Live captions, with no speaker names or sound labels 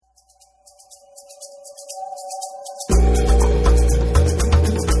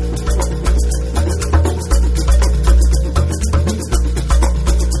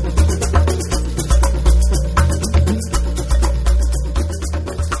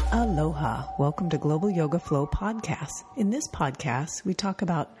Aloha. Welcome to Global Yoga Flow Podcast. In this podcast, we talk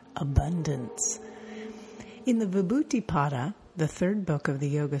about abundance. In the Vibhuti-pada, the third book of the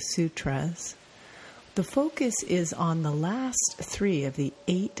Yoga Sutras, the focus is on the last three of the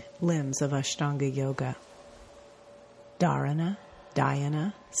 8 limbs of Ashtanga Yoga: Dharana,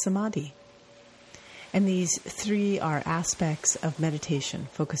 Dhyana, Samadhi. And these 3 are aspects of meditation,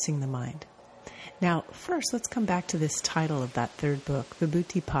 focusing the mind. Now, first, let's come back to this title of that third book,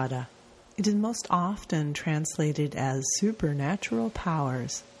 Vibhuti-pada. It is most often translated as supernatural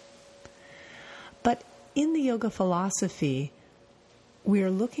powers. But in the yoga philosophy, we are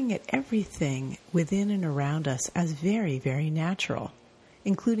looking at everything within and around us as very, very natural,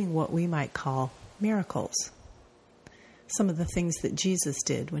 including what we might call miracles. Some of the things that Jesus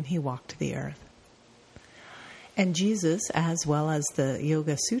did when he walked the earth. And Jesus, as well as the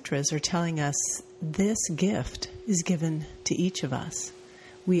Yoga Sutras, are telling us this gift is given to each of us.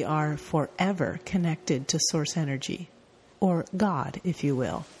 We are forever connected to source energy, or God, if you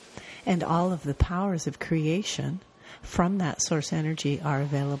will. And all of the powers of creation from that source energy are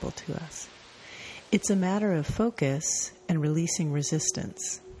available to us. It's a matter of focus and releasing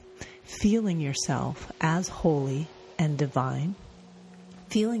resistance, feeling yourself as holy and divine,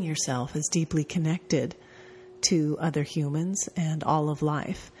 feeling yourself as deeply connected to other humans and all of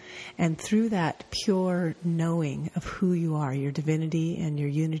life. And through that pure knowing of who you are, your divinity and your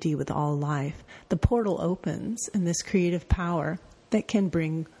unity with all life, the portal opens, and this creative power that can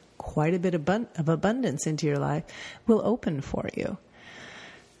bring quite a bit of abundance into your life will open for you.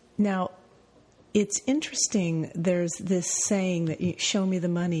 Now, it's interesting, there's this saying that you show me the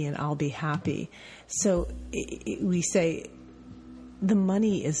money and I'll be happy. So we say the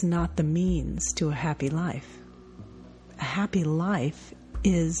money is not the means to a happy life. A happy life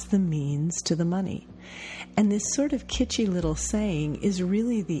is the means to the money. And this sort of kitschy little saying is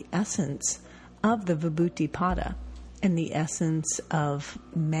really the essence of the Vibhuti-pada and the essence of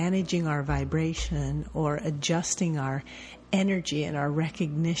managing our vibration or adjusting our energy and our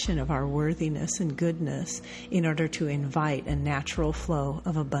recognition of our worthiness and goodness in order to invite a natural flow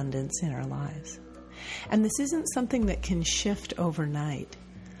of abundance in our lives. And this isn't something that can shift overnight.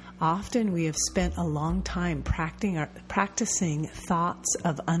 Often we have spent a long time practicing thoughts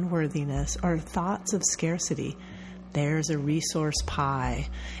of unworthiness or thoughts of scarcity. There's a resource pie,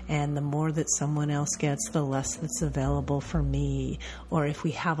 and the more that someone else gets, the less that's available for me. Or if we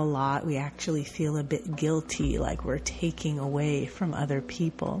have a lot, we actually feel a bit guilty, like we're taking away from other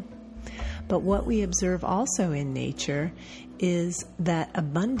people. But what we observe also in nature is that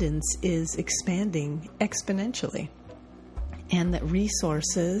abundance is expanding exponentially, and that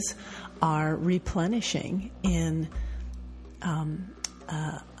resources are replenishing in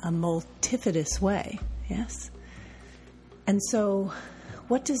a multifarious way. Yes? And so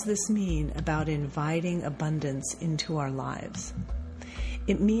what does this mean about inviting abundance into our lives?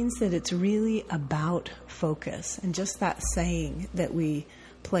 It means that it's really about focus. And just that saying that we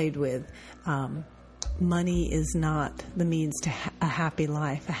played with, money is not the means to a happy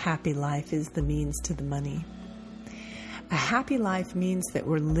life. A happy life is the means to the money. A happy life means that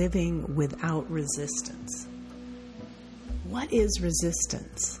we're living without resistance. What is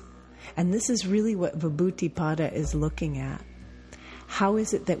resistance? And this is really what Vibhuti-pada is looking at. How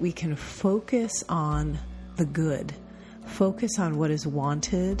is it that we can focus on the good, focus on what is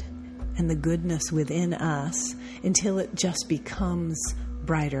wanted and the goodness within us until it just becomes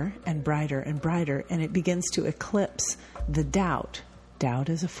brighter and brighter and brighter, and it begins to eclipse the doubt. Doubt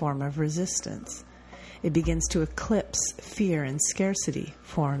is a form of resistance. It begins to eclipse fear and scarcity,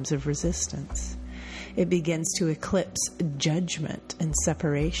 forms of resistance. It begins to eclipse judgment and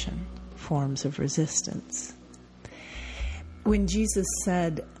separation, forms of resistance. When Jesus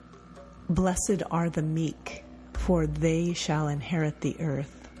said, "Blessed are the meek, for they shall inherit the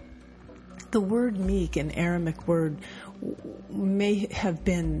earth," the word meek, an Aramaic word, may have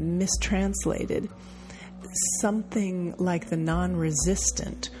been mistranslated. Something like the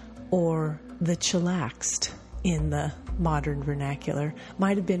non-resistant or the chillaxed in the modern vernacular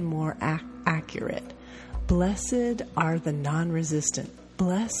might have been more accurate. Blessed are the non-resistant.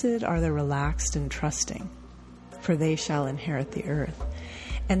 Blessed are the relaxed and trusting, for they shall inherit the earth.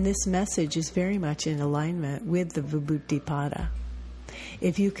 And this message is very much in alignment with the Vibhuti-pada.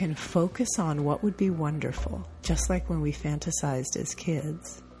 If you can focus on what would be wonderful, just like when we fantasized as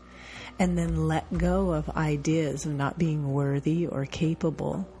kids, and then let go of ideas of not being worthy or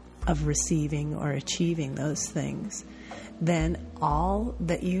capable of receiving or achieving those things, then all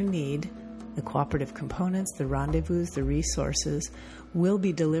that you need the cooperative components, the rendezvous, the resources will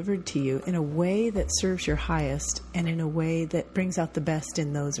be delivered to you in a way that serves your highest and in a way that brings out the best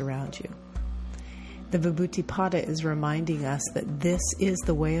in those around you. The Vibhuti-pada is reminding us that this is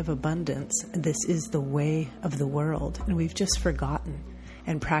the way of abundance, and this is the way of the world, and we've just forgotten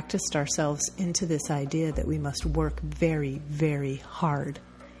and practiced ourselves into this idea that we must work very, very hard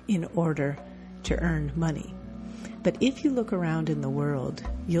in order to earn money. But if you look around in the world,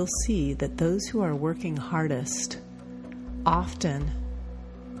 you'll see that those who are working hardest often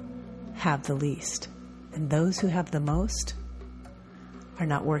have the least, and those who have the most are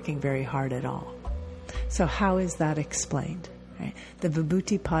not working very hard at all. So how is that explained? Right? The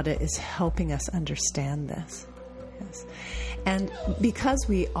Vibhuti-pada is helping us understand this. Yes. And because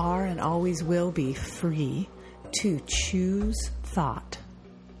we are and always will be free to choose thought,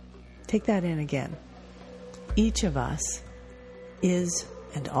 take that in again. Each of us is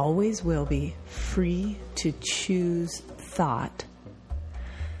and always will be free to choose thought.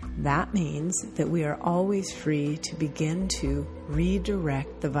 That means that we are always free to begin to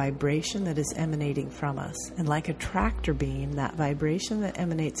redirect the vibration that is emanating from us. And like a tractor beam, that vibration that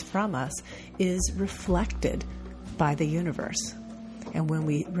emanates from us is reflected by the universe. And when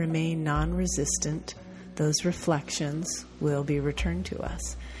we remain non-resistant, those reflections will be returned to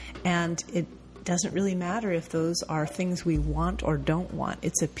us. And it doesn't really matter if those are things we want or don't want.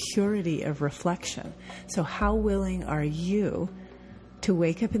 It's a purity of reflection. So how willing are you to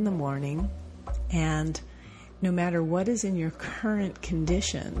wake up in the morning and, no matter what is in your current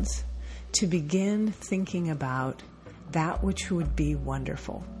conditions, to begin thinking about that which would be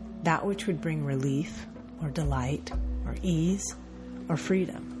wonderful, that which would bring relief or delight or ease or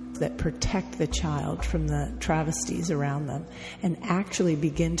freedom, that protect the child from the travesties around them, and actually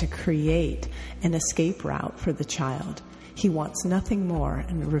begin to create an escape route for the child. He wants nothing more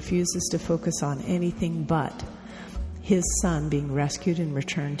and refuses to focus on anything but his son being rescued and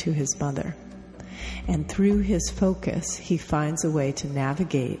returned to his mother. And through his focus, he finds a way to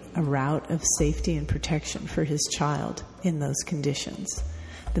navigate a route of safety and protection for his child in those conditions.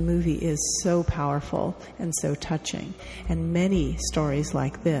 The movie is so powerful and so touching, and many stories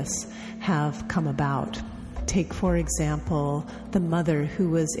like this have come about. Take, for example, the mother who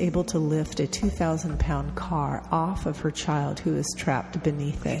was able to lift a 2,000-pound car off of her child who was trapped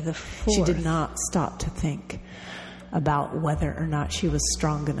beneath it. She did not stop to think about whether or not she was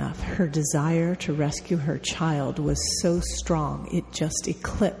strong enough. Her desire to rescue her child was so strong, it just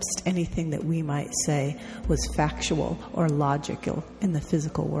eclipsed anything that we might say was factual or logical in the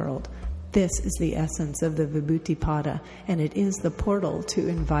physical world. This is the essence of the Vibhuti-pada, and it is the portal to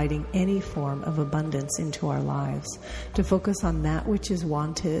inviting any form of abundance into our lives, to focus on that which is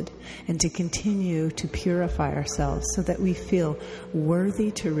wanted, and to continue to purify ourselves so that we feel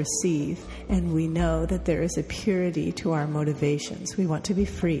worthy to receive, and we know that there is a purity to our motivations. We want to be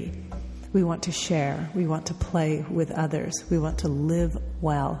free. We want to share. We want to play with others. We want to live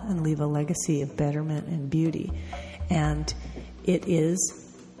well and leave a legacy of betterment and beauty. And it is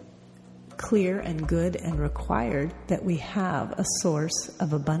clear and good and required that we have a source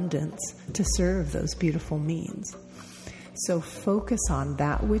of abundance to serve those beautiful means. So focus on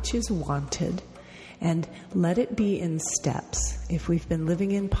that which is wanted and let it be in steps. If we've been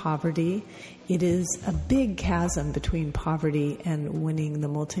living in poverty, it is a big chasm between poverty and winning the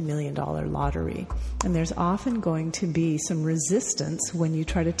multi-million-dollar lottery. And there's often going to be some resistance when you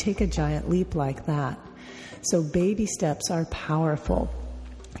try to take a giant leap like that. So baby steps are powerful.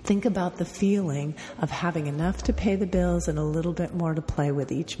 Think about the feeling of having enough to pay the bills and a little bit more to play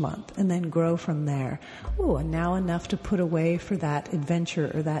with each month, and then grow from there. Oh, and now enough to put away for that adventure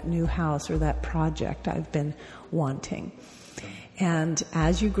or that new house or that project I've been wanting. And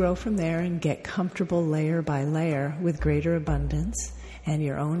as you grow from there and get comfortable layer by layer with greater abundance and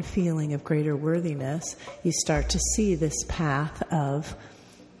your own feeling of greater worthiness, you start to see this path of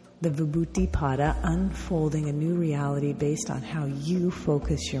the Vibhuti-pada unfolding a new reality based on how you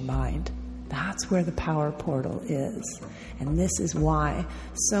focus your mind. That's where the power portal is. And this is why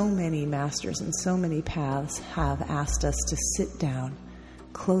so many masters and so many paths have asked us to sit down,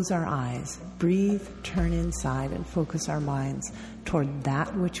 close our eyes, breathe, turn inside, and focus our minds toward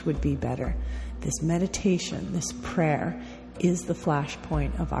that which would be better. This meditation, this prayer, is the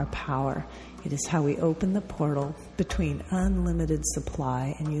flashpoint of our power. It is how we open the portal between unlimited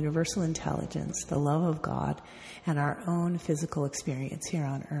supply and universal intelligence, the love of God, and our own physical experience here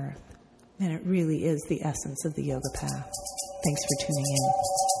on earth. And it really is the essence of the yoga path. Thanks for tuning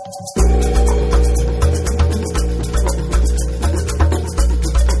in.